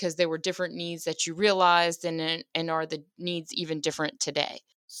 Was that because there were different needs that you realized, and are the needs even different today?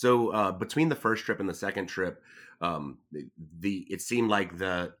 So between the first trip and the second trip, it seemed like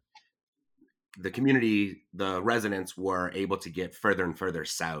the community, the residents were able to get further and further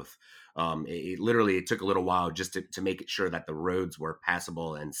south. It took a little while just to make it sure that the roads were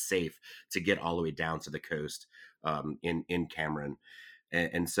passable and safe to get all the way down to the coast, in Cameron.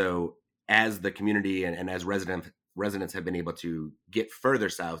 And so as the community and as residents have been able to get further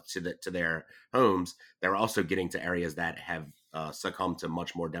south to their homes, they're also getting to areas that have succumbed to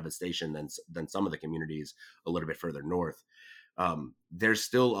much more devastation than some of the communities a little bit further north. There's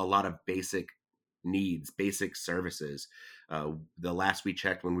still a lot of basic needs, basic services. The last we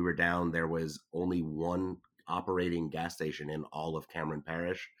checked when we were down, there was only one operating gas station in all of Cameron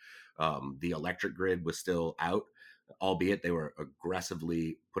Parish. The electric grid was still out, albeit they were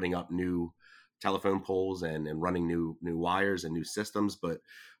aggressively putting up new telephone poles and running new wires and new systems, but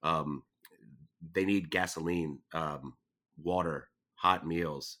um, they need gasoline, water, hot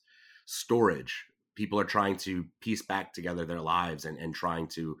meals, storage. People are trying to piece back together their lives and trying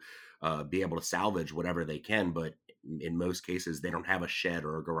to be able to salvage whatever they can, but in most cases they don't have a shed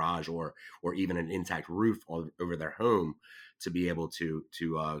or a garage or even an intact roof over their home to be able to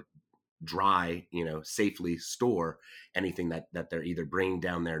dry, safely store anything that they're either bringing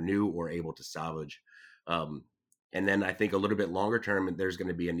down there new or able to salvage. Um, and then I think a little bit longer term, there's going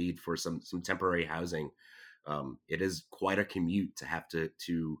to be a need for some temporary housing. It is quite a commute to have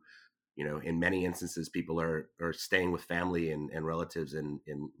to in many instances, people are staying with family and relatives in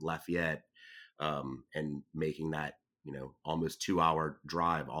Lafayette, and making that almost 2 hour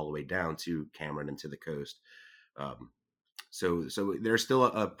drive all the way down to Cameron and to the coast. Um, so there's still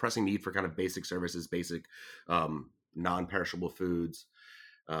a pressing need for kind of basic services, basic non-perishable foods.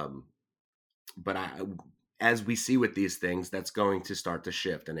 Um, but as we see with these things, that's going to start to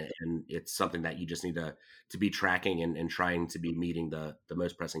shift, and it's something that you just need to be tracking and trying to be meeting the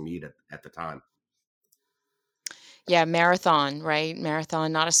most pressing need at the time. Yeah, marathon, right?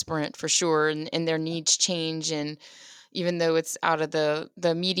 Marathon, not a sprint for sure. And their needs change. And even though it's out of the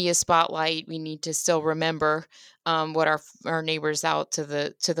media spotlight, we need to still remember what our neighbors out to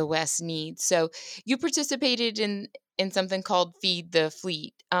the west need. So you participated in something called Feed the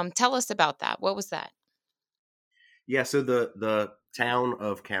Fleet. Tell us about that. What was that? Yeah, so the town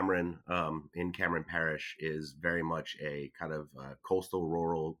of Cameron, in Cameron Parish, is very much a kind of coastal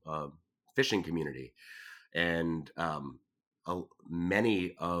rural fishing community, and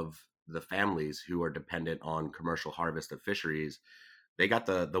many of the families who are dependent on commercial harvest of fisheries, they got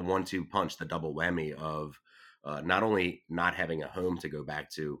the 1-2 punch, the double whammy of not only not having a home to go back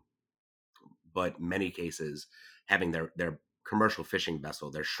to, but many cases having their commercial fishing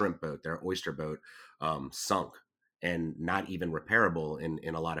vessel, their shrimp boat, their oyster boat, sunk and not even repairable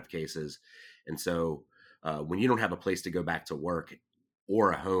in a lot of cases. And so when you don't have a place to go back to work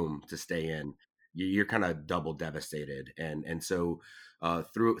or a home to stay in, you're kind of double devastated. And so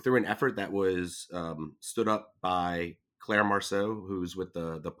through an effort that was stood up by Claire Marceau, who's with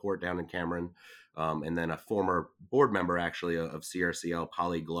the port down in Cameron, and then a former board member actually of CRCL,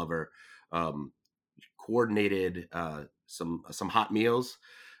 Polly Glover, um, coordinated some hot meals,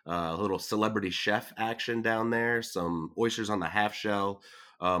 a little celebrity chef action down there, some oysters on the half shell.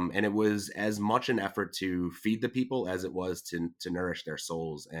 And it was as much an effort to feed the people as it was to nourish their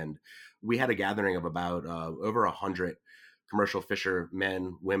souls. And we had a gathering of about over 100 commercial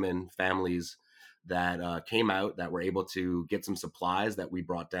fishermen, women, families that came out, that were able to get some supplies that we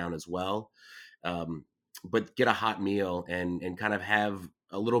brought down as well. Um, but get a hot meal and kind of have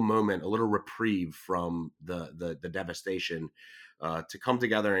a little moment, a little reprieve from the devastation, to come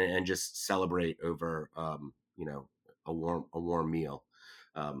together and just celebrate over a warm meal.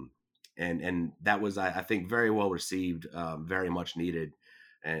 Um, and that was, I think, very well received, very much needed.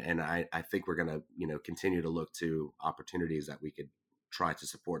 And I think we're going to, continue to look to opportunities that we could try to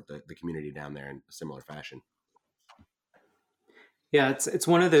support the community down there in a similar fashion. Yeah, it's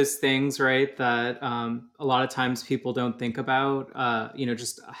one of those things, right, that a lot of times people don't think about.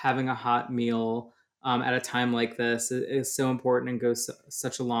 Just having a hot meal at a time like this is so important and goes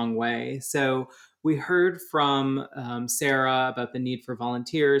such a long way. So we heard from Sarah about the need for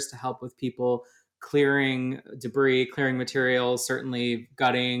volunteers to help with people clearing debris, clearing materials, certainly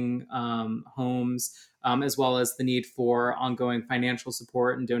gutting homes, as well as the need for ongoing financial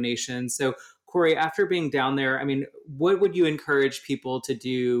support and donations. So Corey, after being down there, I mean, what would you encourage people to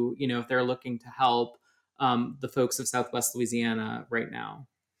do, if they're looking to help the folks of Southwest Louisiana right now?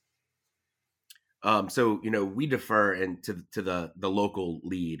 So we defer to the local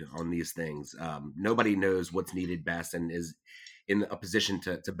lead on these things. Nobody knows what's needed best and is in a position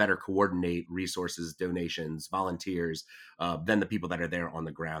to better coordinate resources, donations, volunteers than the people that are there on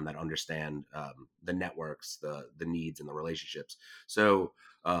the ground that understand the networks, the needs, and the relationships. So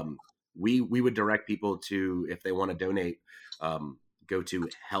we would direct people to, if they want to donate, go to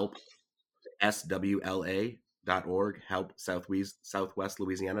help swla.org, help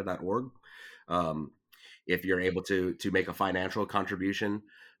southwestlouisiana.org. If you're able to make a financial contribution,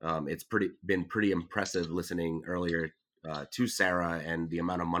 it's been pretty impressive listening earlier to Sarah and the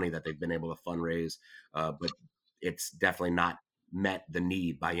amount of money that they've been able to fundraise, but it's definitely not met the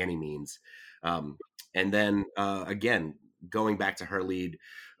need by any means. And then again, going back to her lead,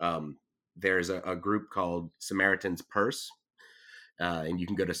 there's a group called Samaritan's Purse. And you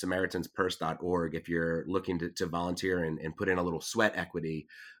can go to SamaritansPurse.org if you're looking to volunteer and put in a little sweat equity,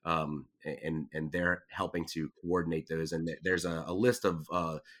 and they're helping to coordinate those. And there's a list of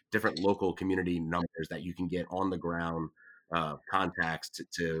different local community numbers that you can get on the ground contacts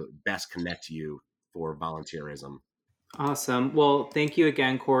to best connect you for volunteerism. Awesome. Well, thank you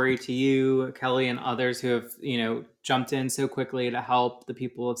again, Corey, to you, Kelly, and others who have, jumped in so quickly to help the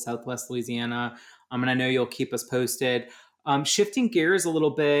people of Southwest Louisiana. And I know you'll keep us posted. Shifting gears a little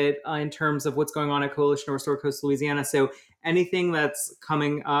bit in terms of what's going on at Coalition Restore Coastal Louisiana. So anything that's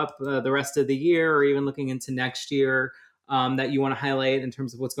coming up the rest of the year or even looking into next year that you want to highlight in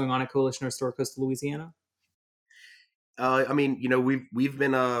terms of what's going on at Coalition Restore Coastal Louisiana? I mean, we've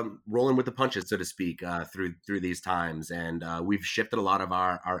been rolling with the punches, so to speak, through these times, and we've shifted a lot of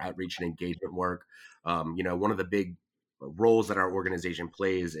our outreach and engagement work. One of the big roles that our organization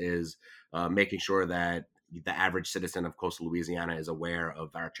plays is making sure that the average citizen of coastal Louisiana is aware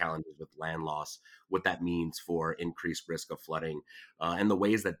of our challenges with land loss, what that means for increased risk of flooding, and the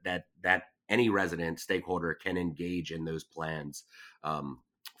ways that any resident stakeholder can engage in those plans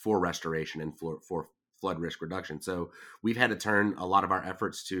for restoration and for flood risk reduction. So we've had to turn a lot of our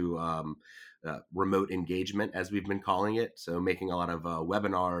efforts to remote engagement, as we've been calling it. So making a lot of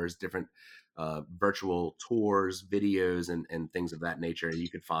webinars, different virtual tours, videos, and things of that nature. You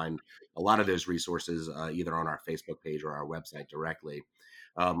could find a lot of those resources either on our Facebook page or our website directly.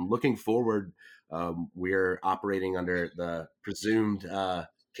 Looking forward, we're operating under the presumed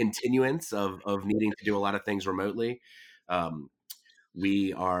continuance of needing to do a lot of things remotely.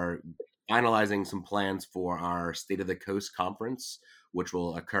 We are finalizing some plans for our State of the Coast conference, which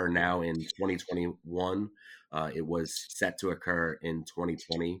will occur now in 2021. It was set to occur in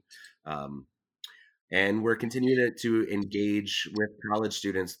 2020. And we're continuing to engage with college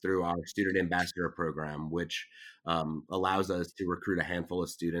students through our Student Ambassador Program, which allows us to recruit a handful of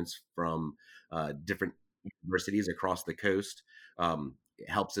students from different universities across the coast. It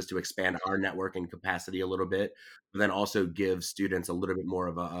helps us to expand our networking capacity a little bit, but then also give students a little bit more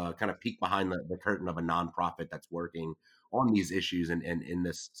of a kind of peek behind the curtain of a nonprofit that's working on these issues and in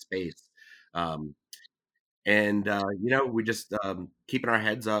this space. We just keeping our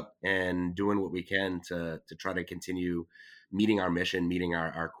heads up and doing what we can to try to continue meeting our mission, meeting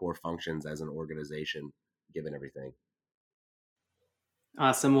our core functions as an organization, given everything.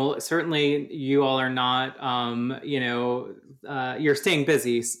 Awesome. Well, certainly you all are not, you're staying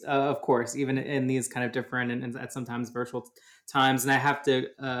busy, of course, even in these kind of different and at sometimes virtual times. And I have to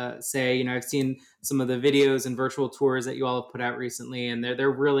say, I've seen some of the videos and virtual tours that you all have put out recently, and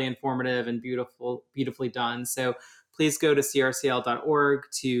they're really informative and beautifully done. So please go to crcl.org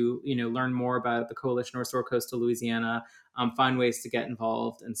to, learn more about the Coalition Restore Coastal Louisiana, find ways to get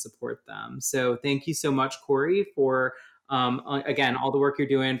involved and support them. So thank you so much, Corey, for again, all the work you're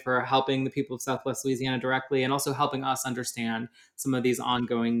doing for helping the people of Southwest Louisiana directly, and also helping us understand some of these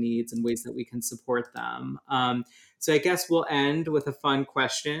ongoing needs and ways that we can support them. So I guess we'll end with a fun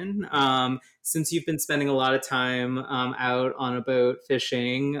question. Since you've been spending a lot of time out on a boat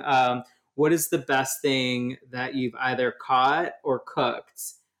fishing, what is the best thing that you've either caught or cooked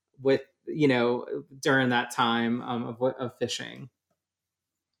with, during that time of fishing?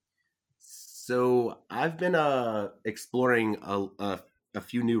 So I've been exploring a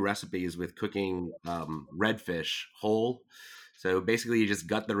few new recipes with cooking redfish whole. So basically, you just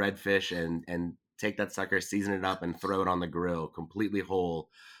gut the redfish and take that sucker, season it up, and throw it on the grill completely whole.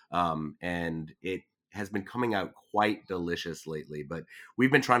 And it has been coming out quite delicious lately. But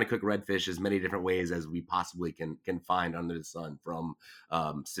we've been trying to cook redfish as many different ways as we possibly can find under the sun, from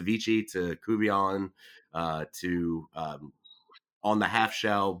ceviche to courgette to on the half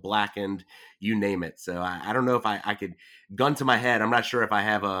shell, blackened, you name it. So I don't know if I could, gun to my head, I'm not sure if I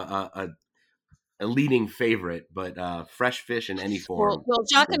have a leading favorite, but fresh fish in any form. Well,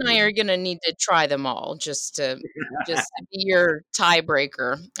 Jock and I are gonna need to try them all just to be your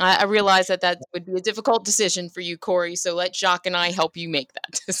tiebreaker. I realize that would be a difficult decision for you, Corey. So let Jock and I help you make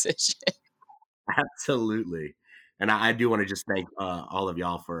that decision. Absolutely. And I do want to just thank all of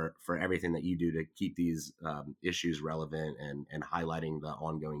y'all for everything that you do to keep these issues relevant and highlighting the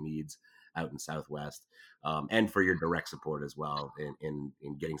ongoing needs out in Southwest, and for your direct support as well in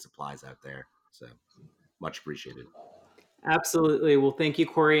getting supplies out there. So much appreciated. Absolutely. Well, thank you,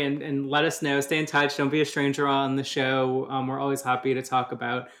 Corey, and let us know. Stay in touch. Don't be a stranger on the show. We're always happy to talk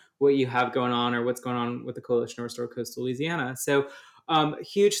about what you have going on or what's going on with the Coalition to Restore Coastal Louisiana. So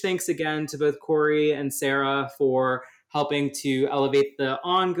huge thanks again to both Corey and Sarah for helping to elevate the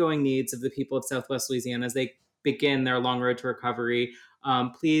ongoing needs of the people of Southwest Louisiana as they begin their long road to recovery.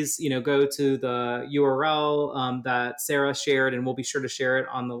 Please, go to the URL that Sarah shared, and we'll be sure to share it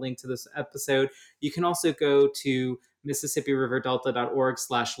on the link to this episode. You can also go to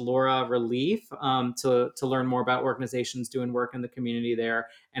MississippiRiverDelta.org/Laura Relief to learn more about organizations doing work in the community there.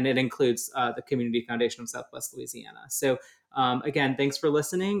 And it includes the Community Foundation of Southwest Louisiana. So again, thanks for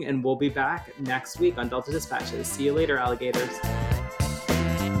listening, and we'll be back next week on Delta Dispatches. See you later, alligators.